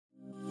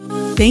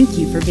Thank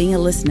you for being a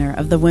listener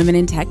of the Women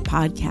in Tech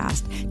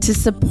podcast. To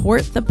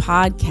support the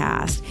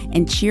podcast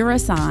and cheer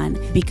us on,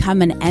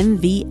 become an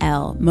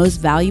MVL,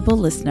 Most Valuable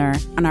Listener,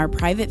 on our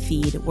private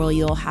feed where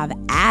you'll have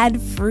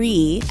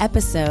ad-free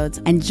episodes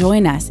and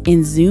join us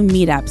in Zoom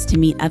meetups to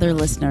meet other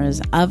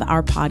listeners of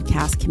our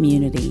podcast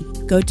community.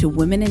 Go to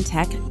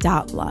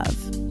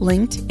womenintech.love,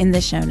 linked in the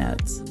show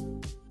notes.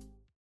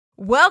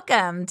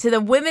 Welcome to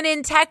the Women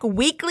in Tech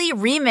Weekly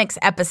Remix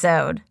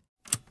episode.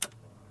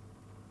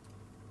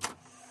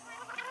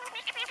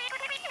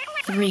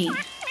 3,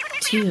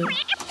 2,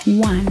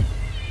 1.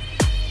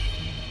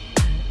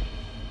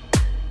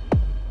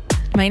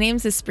 My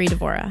name's Espree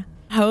Devora,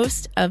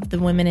 host of the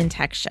Women in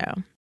Tech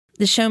Show.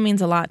 The show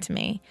means a lot to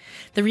me.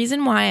 The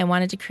reason why I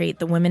wanted to create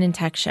the Women in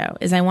Tech Show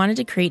is I wanted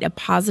to create a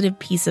positive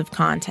piece of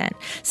content,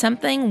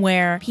 something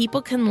where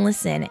people can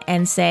listen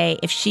and say,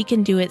 if she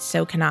can do it,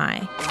 so can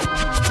I.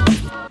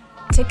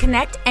 To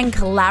connect and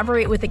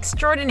collaborate with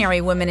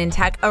extraordinary women in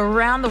tech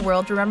around the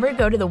world, remember to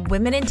go to the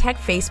Women in Tech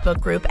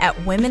Facebook group at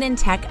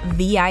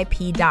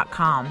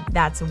womenintechvip.com.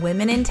 That's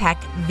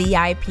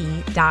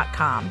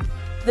womenintechvip.com.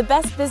 The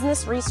best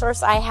business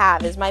resource I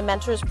have is my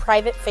mentor's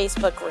private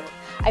Facebook group.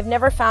 I've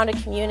never found a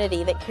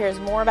community that cares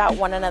more about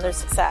one another's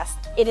success.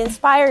 It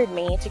inspired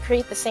me to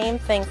create the same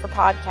thing for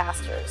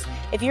podcasters.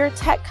 If you're a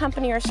tech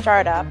company or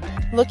startup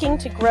looking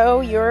to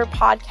grow your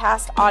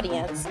podcast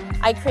audience,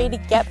 I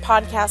created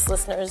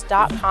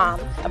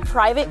getpodcastlisteners.com, a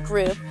private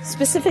group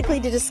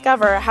specifically to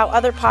discover how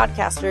other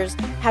podcasters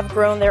have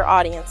grown their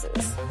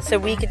audiences, so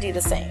we could do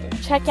the same.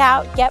 Check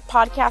out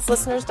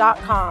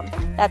getpodcastlisteners.com.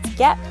 That's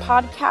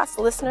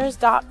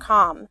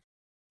getpodcastlisteners.com.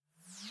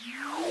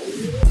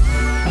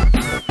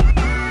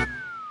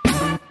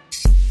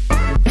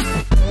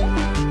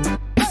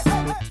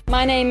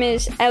 My name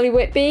is Ellie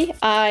Whitby.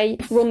 I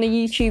run the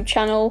YouTube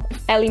channel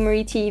Ellie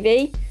Marie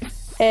TV.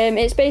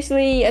 It's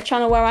basically a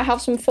channel where I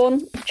have some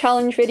fun,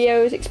 challenge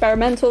videos,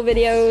 experimental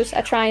videos. I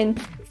try and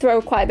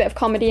throw quite a bit of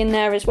comedy in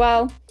there as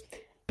well.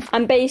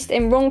 I'm based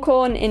in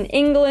Runcorn in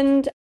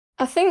England.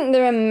 I think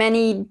there are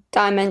many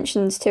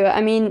dimensions to it.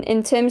 I mean,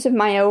 in terms of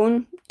my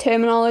own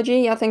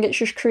terminology, I think it's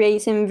just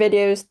creating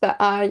videos that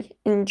I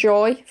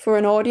enjoy for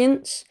an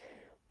audience.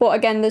 But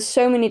again, there's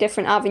so many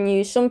different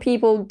avenues. Some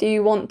people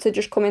do want to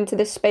just come into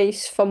this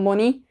space for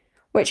money,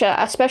 which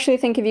I especially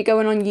think if you're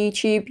going on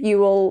YouTube, you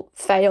will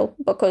fail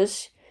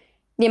because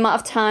the amount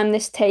of time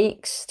this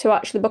takes to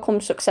actually become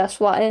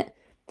successful at it,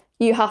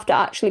 you have to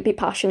actually be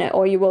passionate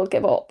or you will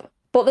give up.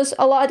 But there's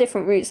a lot of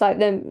different routes, like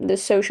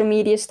there's social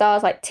media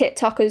stars, like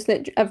TikTokers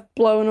that have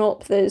blown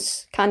up.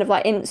 There's kind of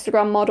like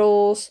Instagram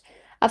models.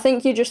 I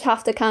think you just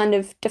have to kind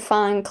of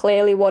define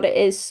clearly what it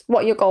is,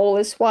 what your goal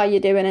is, why you're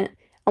doing it,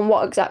 and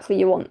what exactly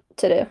you want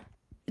to do.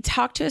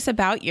 Talk to us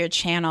about your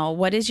channel.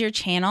 What is your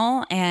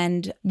channel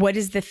and what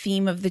is the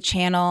theme of the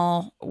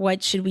channel?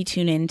 What should we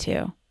tune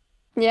into?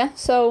 Yeah,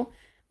 so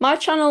my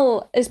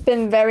channel has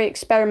been very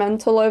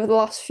experimental over the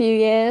last few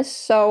years.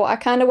 So I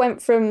kind of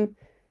went from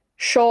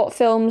short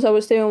films I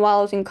was doing while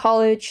I was in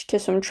college to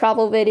some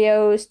travel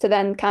videos to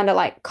then kind of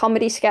like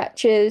comedy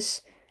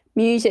sketches,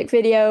 music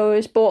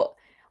videos. But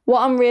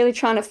what I'm really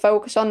trying to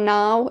focus on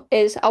now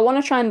is I want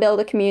to try and build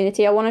a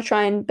community. I want to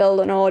try and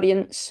build an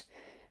audience.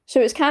 So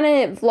it's kind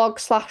of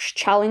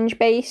vlog/challenge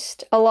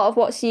based. A lot of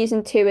what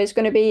season 2 is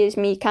going to be is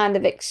me kind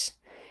of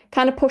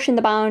pushing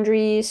the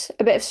boundaries,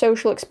 a bit of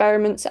social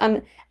experiments,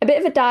 and a bit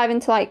of a dive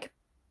into like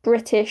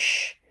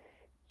British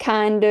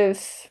kind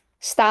of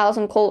styles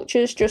and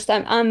cultures.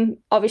 I'm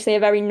obviously a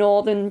very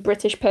northern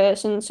British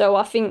person, so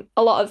I think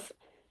a lot of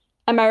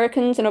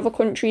Americans and other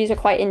countries are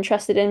quite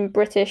interested in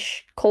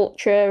British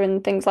culture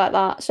and things like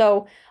that.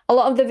 So a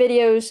lot of the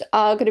videos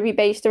are going to be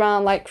based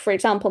around, like, for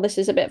example, this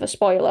is a bit of a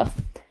spoiler.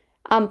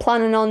 I'm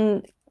planning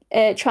on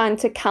trying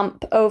to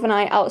camp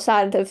overnight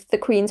outside of the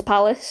Queen's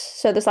Palace.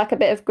 So there's like a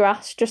bit of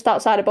grass just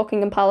outside of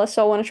Buckingham Palace.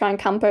 So I want to try and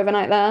camp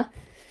overnight there.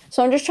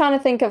 So I'm just trying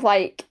to think of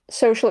like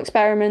social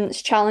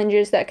experiments,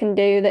 challenges that I can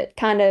do that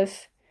kind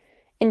of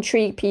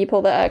intrigue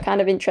people that are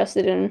kind of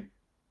interested in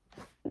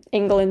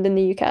England and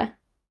the UK.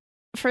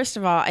 First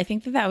of all, I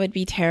think that would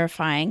be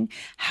terrifying.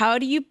 How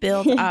do you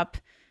build up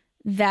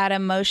that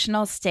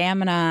emotional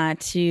stamina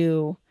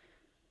to,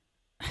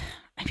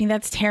 I mean,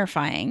 that's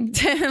terrifying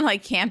to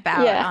like camp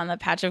out on the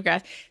patch of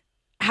grass.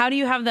 How do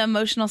you have the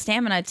emotional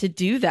stamina to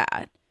do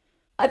that?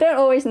 I don't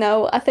always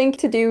know. I think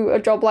to do a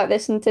job like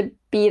this and to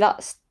be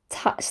that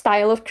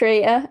style of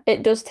creator,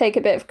 it does take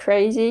a bit of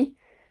crazy.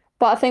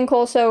 But I think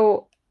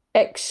also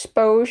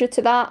exposure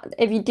to that,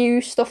 if you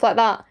do stuff like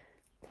that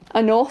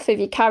enough, if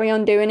you carry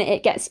on doing it,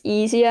 it gets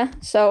easier.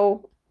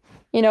 So,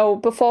 you know,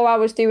 before I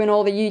was doing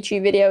all the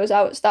YouTube videos,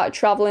 I started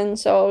traveling,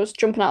 so I was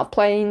jumping out of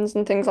planes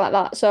and things like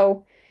that.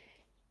 So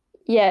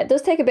yeah, it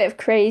does take a bit of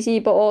crazy,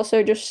 but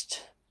also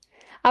just,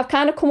 I've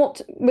kind of come up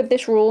with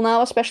this rule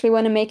now, especially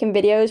when I'm making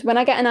videos. When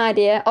I get an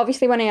idea,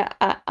 obviously when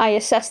I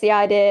assess the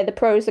idea, the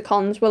pros, the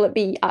cons, will it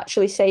be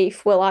actually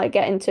safe? Will I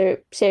get into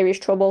serious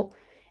trouble?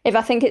 If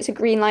I think it's a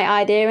green light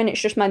idea and it's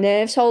just my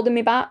nerves holding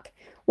me back,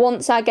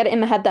 once I get it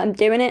in my head that I'm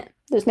doing it,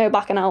 there's no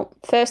backing out.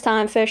 First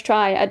time, first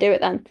try, I do it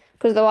then.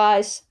 Because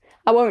otherwise,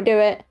 I won't do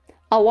it.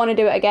 I'll want to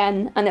do it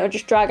again, and it'll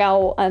just drag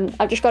out, and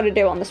I've just got to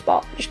do it on the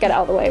spot. Just get it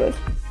out of the way with.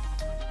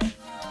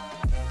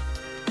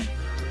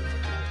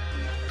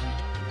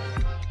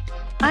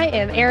 I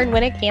am Erin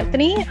Winnick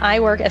Anthony. I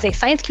work as a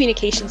science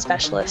communication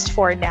specialist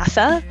for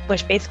NASA,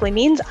 which basically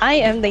means I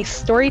am the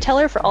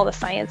storyteller for all the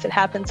science that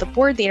happens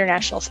aboard the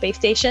International Space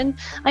Station.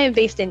 I am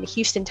based in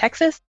Houston,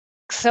 Texas.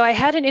 So I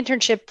had an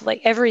internship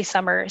like every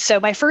summer. So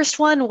my first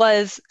one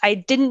was, I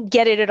didn't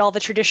get it at all the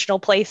traditional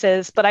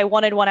places, but I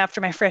wanted one after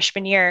my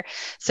freshman year.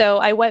 So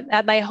I went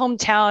at my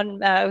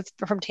hometown, I was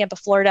from Tampa,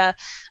 Florida.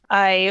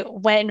 I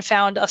went and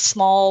found a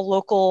small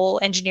local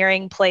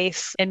engineering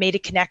place and made a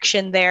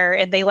connection there.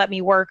 And they let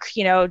me work,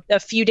 a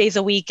few days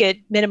a week at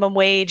minimum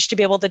wage to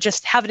be able to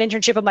just have an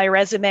internship on my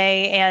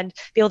resume and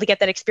be able to get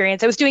that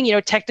experience. I was doing,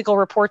 technical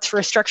reports for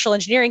a structural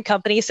engineering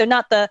company. So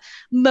not the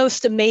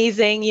most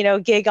amazing,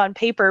 gig on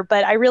paper,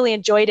 but I really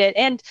enjoyed it.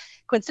 And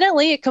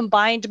coincidentally, it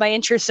combined my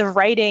interests of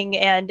writing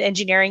and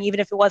engineering, even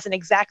if it wasn't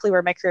exactly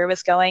where my career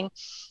was going.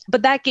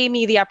 But that gave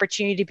me the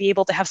opportunity to be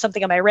able to have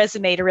something on my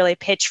resume to really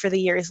pitch for the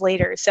years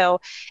later.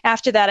 So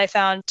after that, I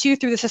found 2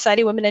 through the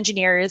Society of Women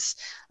Engineers,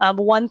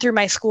 1 through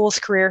my school's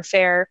career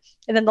fair.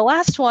 And then the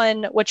last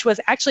one, which was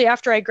actually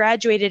after I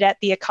graduated at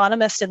The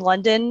Economist in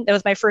London, it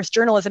was my first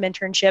journalism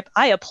internship.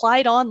 I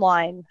applied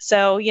online.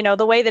 So,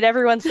 the way that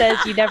everyone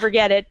says you never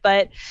get it,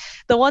 but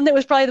the one that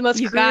was probably the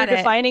most career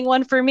defining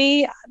one for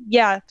me,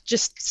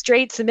 just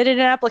straight submitted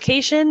an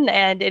application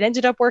and it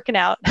ended up working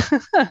out.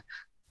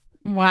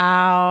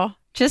 Wow.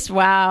 Just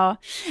wow.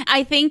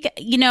 I think,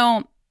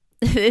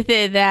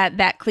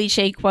 that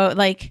cliche quote,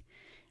 like,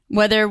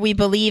 whether we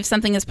believe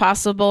something is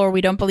possible or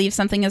we don't believe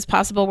something is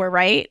possible, we're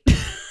right.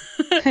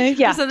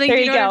 Yeah. Something there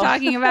you you know go. what I'm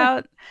talking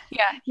about?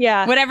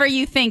 Yeah. Whatever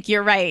you think,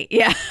 you're right.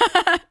 Yeah.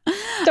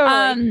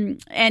 Totally.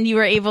 And you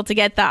were able to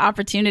get the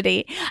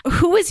opportunity.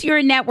 Who is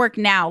your network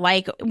now?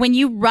 Like when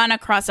you run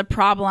across a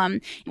problem,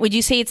 would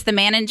you say it's the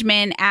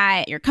management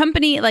at your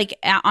company, like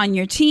on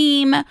your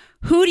team?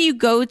 Who do you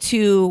go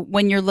to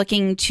when you're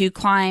looking to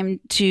climb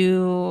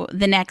to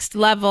the next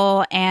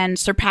level and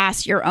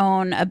surpass your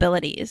own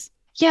abilities?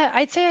 Yeah,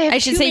 I'd say I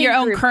should say your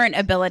own current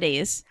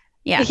abilities.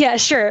 Yeah,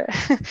 sure.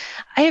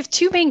 I have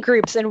 2 main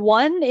groups, and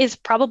one is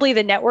probably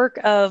the network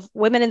of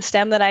women in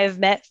STEM that I have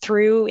met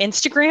through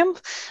Instagram.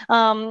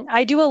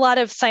 I do a lot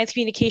of science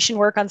communication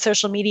work on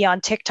social media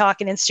on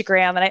TikTok and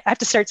Instagram, and I have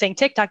to start saying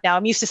TikTok now.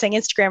 I'm used to saying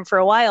Instagram for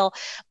a while,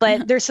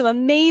 but there's some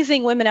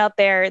amazing women out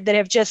there that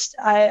have just,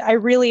 I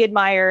really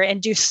admire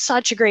and do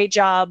such a great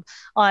job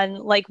on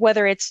like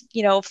whether it's,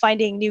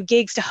 finding new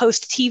gigs to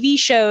host TV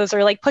shows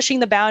or like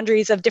pushing the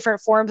boundaries of different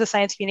forms of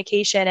science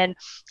communication. And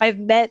I've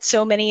met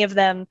so many of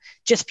them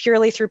just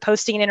purely through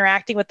posting and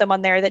interacting with them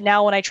on there that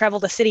now when I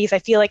travel to cities, I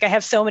feel like I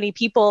have so many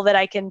people that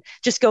I can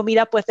just go meet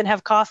up with and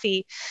have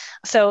coffee.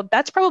 So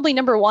that's probably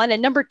number 1.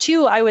 And number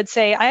 2, I would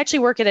say I actually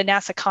work at a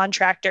NASA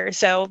contractor.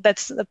 So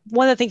that's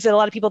one of the things that a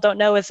lot of people don't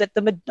know is that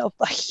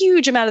a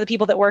huge amount of the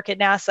people that work at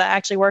NASA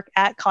actually work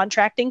at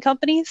contracting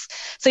companies.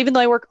 So even though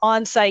I work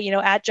on site,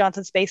 at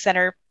Johnson Space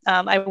Center,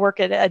 I work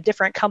at a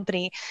different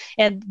company,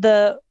 and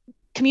the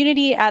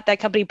community at that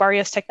company,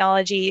 Barrios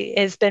Technology,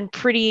 has been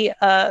pretty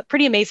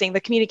amazing. The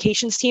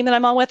communications team that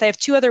I'm on with, I have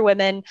 2 other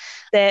women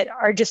that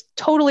are just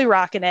totally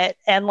rocking it.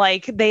 And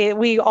like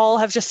we all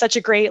have just such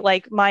a great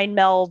like mind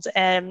meld,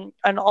 and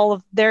all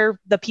of they're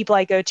the people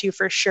I go to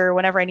for sure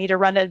whenever I need to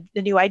run a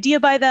new idea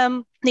by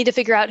them, need to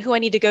figure out who I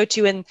need to go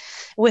to and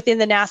within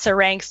the NASA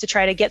ranks to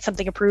try to get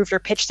something approved or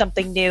pitch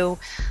something new.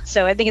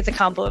 So I think it's a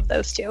combo of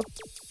those 2.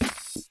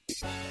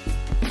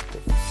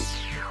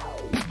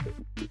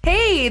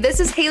 Hey,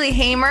 this is Haley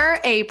Hamer,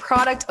 a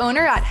product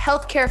owner at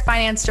Healthcare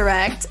Finance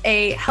Direct,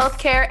 a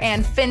healthcare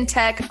and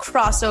fintech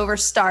crossover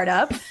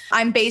startup.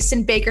 I'm based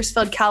in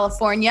Bakersfield,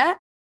 California.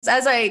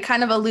 As I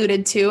kind of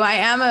alluded to, I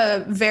am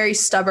a very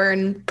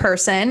stubborn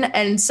person,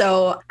 and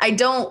so I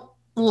don't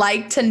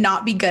like to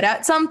not be good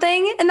at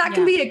something, and that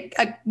can be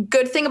a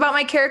good thing about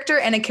my character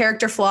and a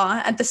character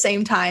flaw at the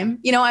same time.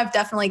 I've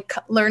definitely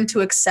learned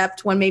to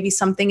accept when maybe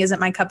something isn't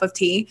my cup of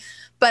tea,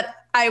 but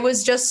I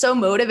was just so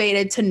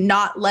motivated to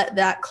not let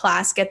that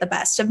class get the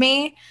best of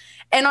me.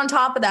 And on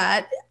top of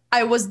that,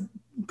 I was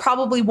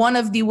probably one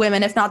of the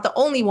women, if not the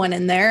only one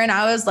in there. And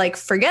I was like,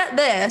 forget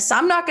this.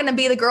 I'm not going to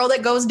be the girl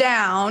that goes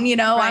down. Right.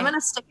 I'm going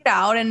to stick it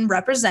out and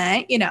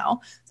represent, So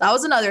that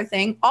was another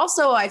thing.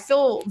 Also, I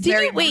feel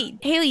Wait,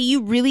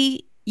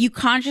 Haley, you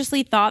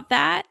consciously thought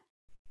that?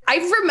 I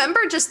remember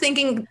just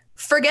thinking,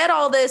 forget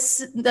all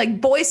this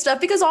like boy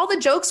stuff, because all the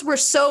jokes were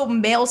so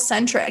male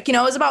centric. It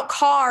was about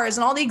cars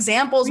and all the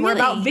examples were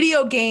about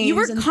video games. You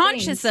were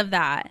conscious of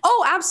that.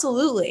 Oh,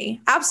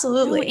 absolutely.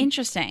 Absolutely. Oh,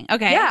 interesting.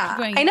 Okay. Yeah,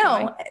 I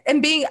know.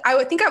 And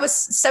I think I was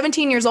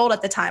 17 years old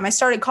at the time. I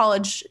started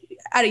college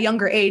at a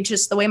younger age,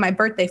 just the way my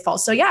birthday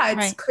falls. So yeah,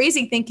 it's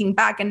crazy thinking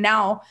back. And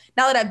now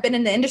that I've been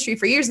in the industry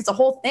for years, it's a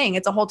whole thing.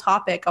 It's a whole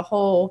topic, a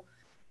whole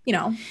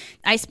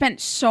I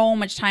spent so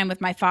much time with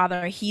my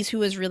father. He's who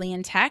was really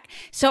in tech.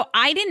 So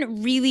I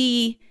didn't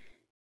really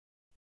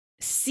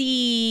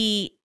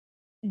see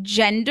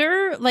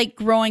gender like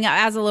growing up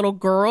as a little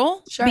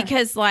girl. Sure.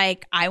 Because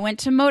like I went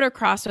to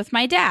motocross with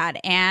my dad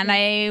and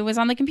I was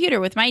on the computer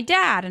with my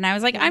dad and I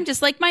was like, I'm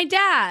just like my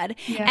dad.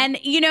 And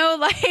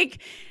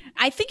like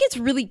I think it's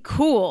really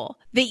cool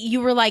that you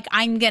were like,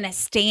 I'm gonna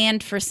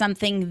stand for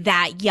something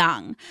that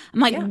young. I'm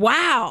like,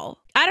 wow,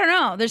 I don't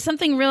know, there's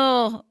something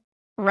real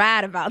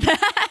rad about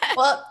that.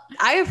 Well,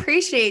 I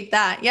appreciate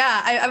that.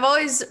 Yeah, I've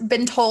always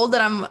been told that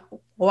I'm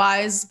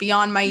wise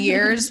beyond my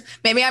years.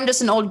 Maybe I'm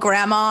just an old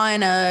grandma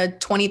in a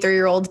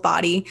 23-year-old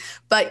body.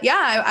 But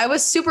yeah, I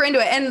was super into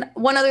it. And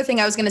one other thing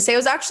I was going to say, I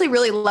was actually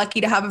really lucky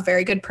to have a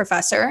very good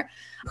professor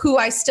who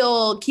I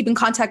still keep in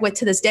contact with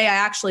to this day. I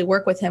actually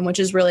work with him, which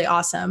is really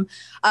awesome.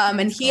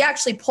 And he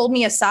actually pulled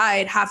me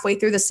aside halfway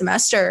through the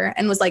semester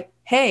and was like,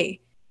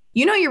 hey,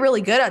 you're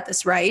really good at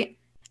this, right?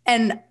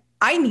 And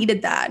I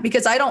needed that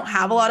because I don't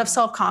have a lot of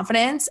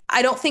self-confidence.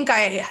 I don't think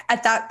I,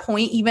 at that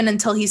point, even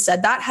until he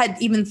said that, had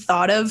even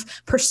thought of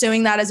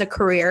pursuing that as a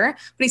career.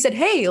 But he said,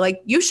 hey,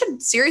 like, you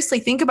should seriously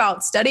think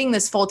about studying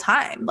this full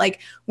time. Like,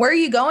 where are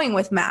you going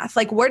with math?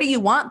 Like, where do you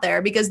want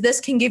there? Because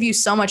this can give you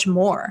so much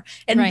more.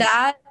 And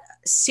that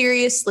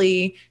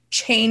seriously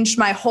changed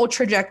my whole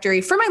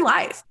trajectory for my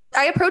life.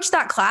 I approached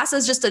that class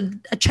as just a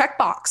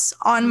checkbox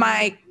on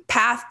my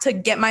path to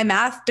get my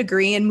math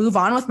degree and move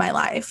on with my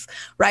life,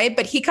 right?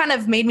 But he kind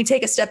of made me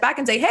take a step back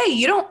and say, hey,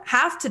 you don't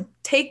have to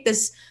take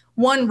this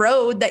one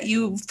road that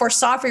you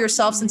foresaw for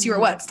yourself since you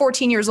were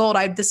 14 years old.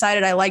 I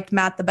decided I liked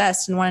math the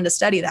best and wanted to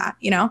study that,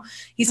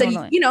 He said,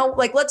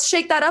 like, let's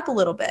shake that up a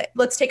little bit.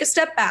 Let's take a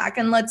step back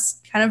and let's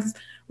kind of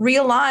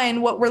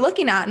realign what we're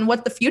looking at and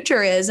what the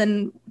future is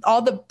and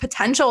all the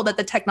potential that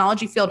the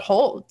technology field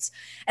holds.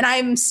 And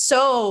I'm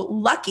so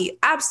lucky,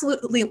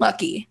 absolutely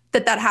lucky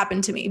that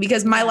happened to me,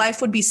 because my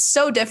life would be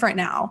so different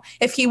now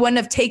if he wouldn't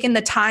have taken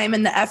the time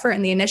and the effort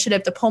and the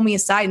initiative to pull me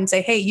aside and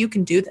say, hey, you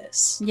can do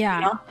this.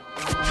 Yeah.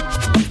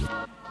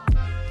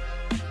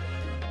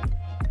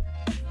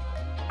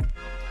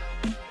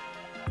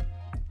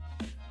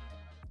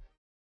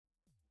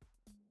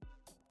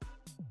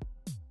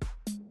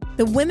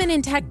 The Women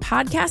in Tech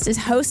podcast is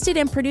hosted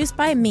and produced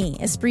by me,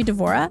 Esprit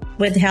Devora,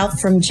 with help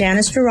from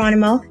Janice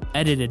Geronimo.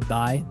 Edited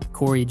by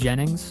Corey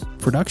Jennings.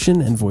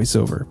 Production and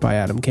voiceover by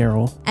Adam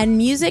Carroll. And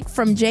music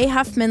from Jay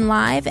Huffman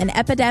Live and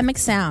Epidemic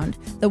Sound.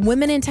 The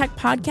Women in Tech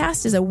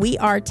podcast is a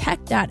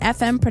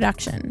wearetech.fm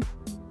production.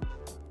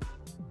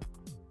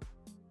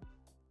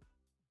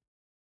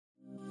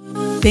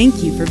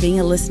 Thank you for being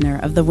a listener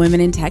of the Women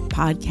in Tech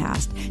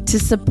podcast. To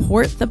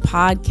support the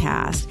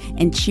podcast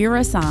and cheer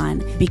us on,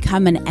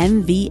 become an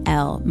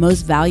MVL,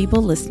 Most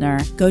Valuable Listener,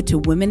 go to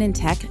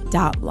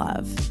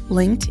womenintech.love,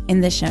 linked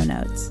in the show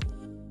notes.